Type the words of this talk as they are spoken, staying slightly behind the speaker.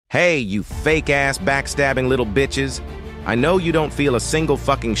Hey, you fake-ass backstabbing little bitches. I know you don't feel a single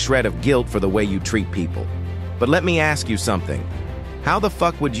fucking shred of guilt for the way you treat people. But let me ask you something. How the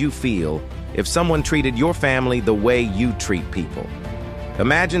fuck would you feel if someone treated your family the way you treat people?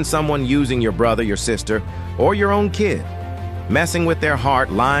 Imagine someone using your brother, your sister, or your own kid, messing with their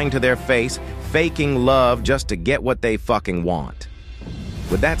heart, lying to their face, faking love just to get what they fucking want.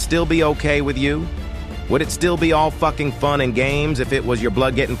 Would that still be okay with you? Would it still be all fucking fun and games if it was your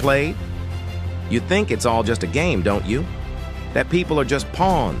blood getting played? You think it's all just a game, don't you? That people are just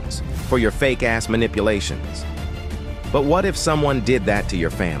pawns for your fake-ass manipulations. But what if someone did that to your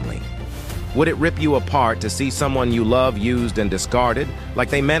family? Would it rip you apart to see someone you love used and discarded like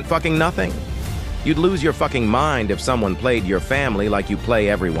they meant fucking nothing? You'd lose your fucking mind if someone played your family like you play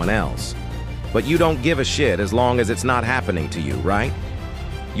everyone else. But you don't give a shit as long as it's not happening to you, right?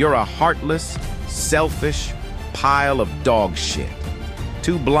 You're a heartless, selfish pile of dog shit.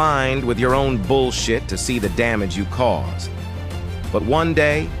 Too blind with your own bullshit to see the damage you cause. But one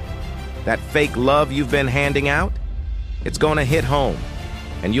day, that fake love you've been handing out, it's gonna hit home,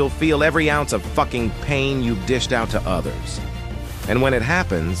 and you'll feel every ounce of fucking pain you've dished out to others. And when it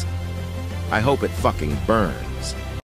happens, I hope it fucking burns.